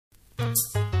Hey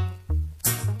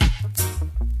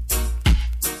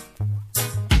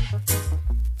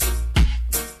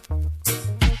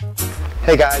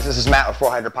guys, this is Matt with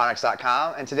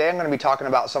Hydroponics.com, and today I'm going to be talking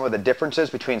about some of the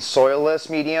differences between Soilless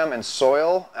Medium and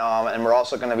Soil, and we're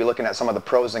also going to be looking at some of the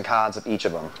pros and cons of each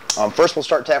of them. First, we'll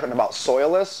start talking about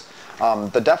Soilless.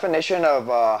 The definition of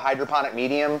hydroponic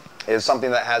medium is something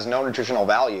that has no nutritional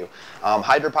value.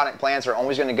 Hydroponic plants are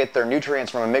always going to get their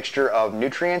nutrients from a mixture of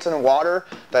nutrients and water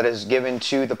that is given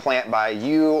to the plant by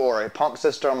you or a pump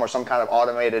system or some kind of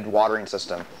automated watering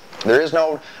system. There is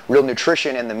no real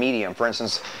nutrition in the medium. For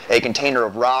instance, a container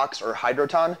of rocks or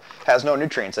hydroton has no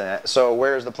nutrients in it. So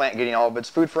where is the plant getting all of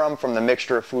its food from? From the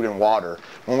mixture of food and water.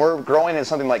 When we're growing in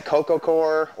something like coco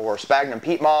coir or sphagnum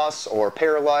peat moss or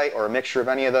perlite or a mixture of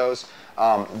any of those,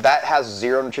 that has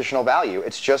zero nutritional value.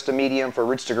 It's just a medium for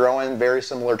roots to grow in, very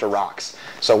similar to rocks.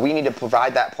 So we need to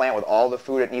provide that plant with all the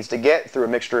food it needs to get through a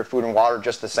mixture of food and water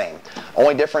just the same.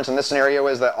 Only difference in this scenario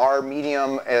is that our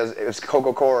medium is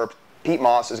coco coir or peat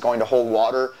moss is going to hold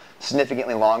water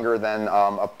significantly longer than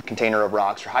a container of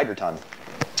rocks or hydroton.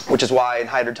 Which is why in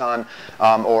hydroton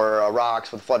or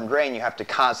rocks with flood and drain, you have to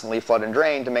constantly flood and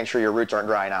drain to make sure your roots aren't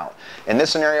drying out. In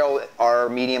this scenario, our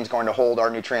medium is going to hold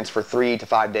our nutrients for 3 to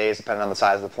 5 days, depending on the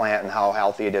size of the plant and how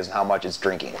healthy it is and how much it's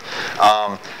drinking.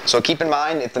 So keep in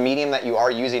mind, if the medium that you are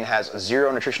using has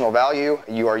zero nutritional value,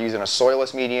 you are using a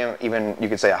soilless medium, even you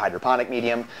could say a hydroponic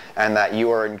medium, and that you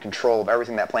are in control of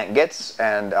everything that plant gets,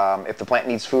 and if the plant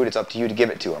needs food, it's up to you to give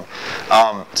it to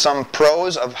them. Some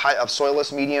pros of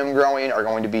soilless medium growing are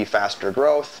going to be faster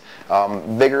growth,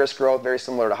 vigorous growth, very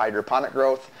similar to hydroponic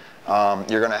growth.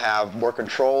 You're going to have more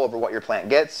control over what your plant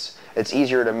gets. It's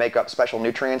easier to make up special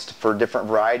nutrients for different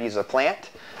varieties of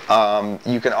plant.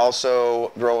 You can also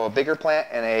grow a bigger plant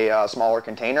in a smaller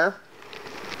container.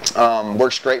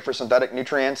 Works great for synthetic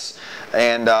nutrients,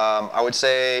 and I would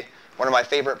say one of my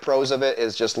favorite pros of it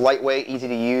is just lightweight, easy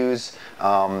to use,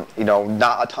 not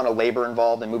a ton of labor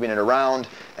involved in moving it around,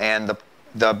 and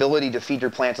the ability to feed your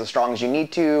plants as strong as you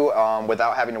need to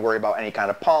without having to worry about any kind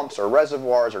of pumps or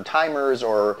reservoirs or timers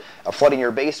or flooding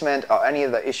your basement. Any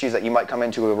of the issues that you might come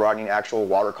into with running actual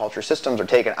water culture systems are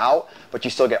taken out, but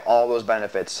you still get all those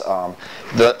benefits.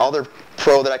 The other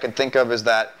pro that I can think of is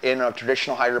that in a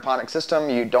traditional hydroponic system,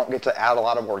 you don't get to add a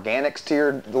lot of organics to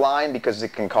your line because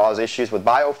it can cause issues with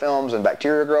biofilms and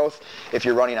bacteria growth. If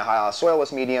you're running a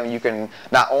soilless medium, you can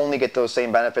not only get those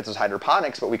same benefits as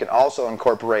hydroponics, but we can also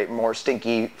incorporate more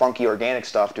stinky, funky organic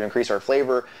stuff to increase our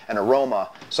flavor and aroma.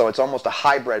 So it's almost a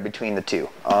hybrid between the two.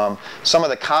 Some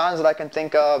of the cons that I can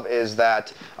think of is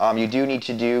that you do need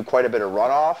to do quite a bit of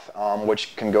runoff,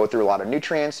 which can go through a lot of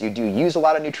nutrients. You do use a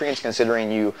lot of nutrients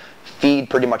considering you feed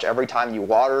pretty much every time you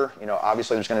water.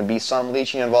 Obviously there's going to be some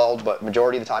leaching involved, but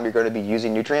majority of the time you're going to be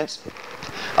using nutrients.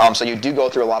 So you do go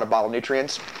through a lot of bottled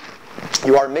nutrients.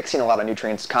 You are mixing a lot of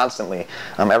nutrients constantly.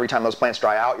 Every time those plants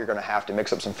dry out, you're going to have to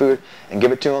mix up some food and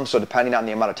give it to them. So depending on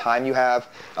the amount of time you have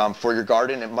for your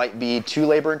garden, it might be too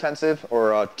labor intensive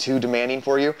or too demanding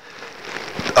for you.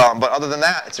 But other than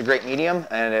that, it's a great medium,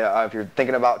 and if you're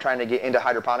thinking about trying to get into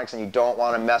hydroponics and you don't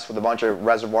want to mess with a bunch of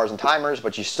reservoirs and timers,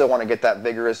 but you still want to get that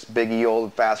vigorous, big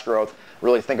yield, fast growth,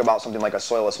 really think about something like a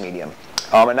soilless medium.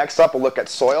 And next up, we'll look at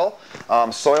soil.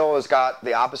 Soil has got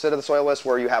the opposite of the soilless,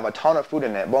 where you have a ton of food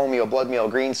in it: bone meal, blood meal,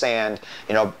 green sand,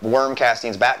 worm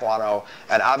castings, bat guano,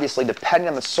 and obviously depending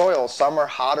on the soil, some are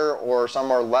hotter or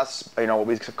some are less, what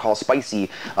we call spicy.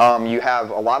 You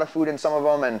have a lot of food in some of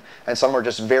them, and some are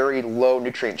just very low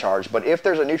nutrient charge. But if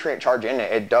there's a nutrient charge in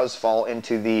it, it does fall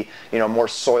into the more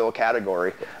soil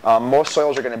category. Most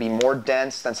soils are going to be more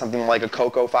dense than something like a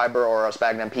cocoa fiber or a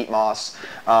sphagnum peat moss.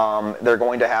 They're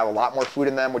going to have a lot more food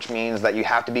in them, which means that you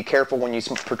have to be careful when you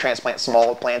transplant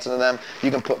small plants into them. You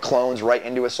can put clones right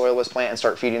into a soilless plant and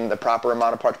start feeding the proper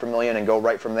amount of parts per million and go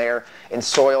right from there. In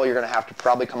soil, you're going to have to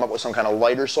probably come up with some kind of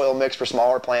lighter soil mix for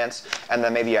smaller plants, and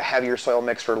then maybe a heavier soil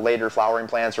mix for later flowering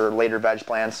plants or later veg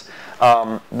plants.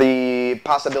 The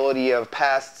possibility of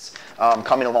pests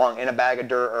coming along in a bag of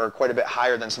dirt are quite a bit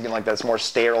higher than something like that's more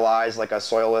sterilized, like a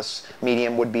soilless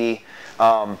medium would be.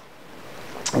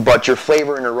 But your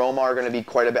flavor and aroma are going to be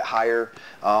quite a bit higher.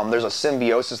 There's a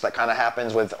symbiosis that kind of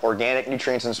happens with organic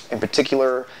nutrients in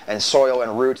particular, and soil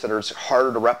and roots that are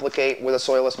harder to replicate with a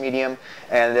soilless medium.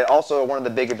 And it also, one of the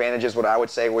big advantages, what I would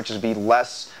say, which is be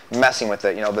less messing with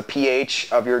it. The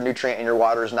pH of your nutrient in your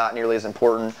water is not nearly as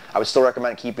important. I would still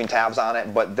recommend keeping tabs on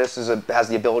it, but this has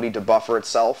the ability to buffer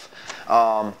itself.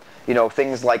 you know,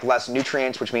 things like less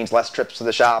nutrients, which means less trips to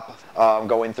the shop,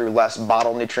 going through less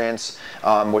bottled nutrients,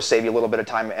 will save you a little bit of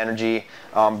time and energy,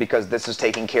 because this is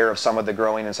taking care of some of the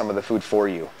growing and some of the food for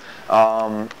you.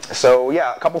 So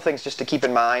yeah, a couple things just to keep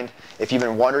in mind. If you've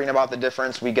been wondering about the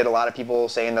difference, we get a lot of people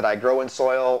saying that I grow in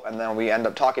soil, and then we end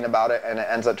up talking about it, and it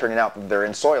ends up turning out that they're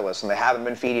in soilless, and they haven't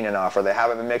been feeding enough, or they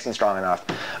haven't been mixing strong enough,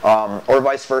 or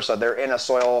vice versa. They're in a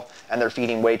soil and they're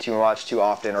feeding way too much too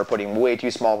often, or putting way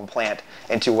too small of a plant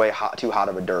into too hot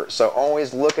of a dirt. So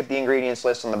always look at the ingredients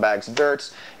list on the bags of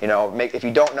dirts. You know, if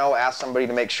you don't know, ask somebody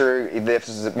to make sure if this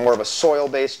is more of a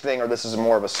soil-based thing or this is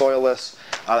more of a soilless,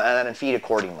 and then feed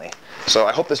accordingly. So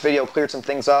I hope this video cleared some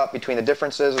things up between the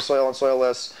differences of soil and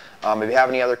soilless. If you have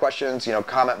any other questions, you know,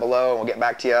 comment below and we'll get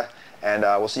back to you. And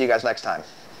we'll see you guys next time.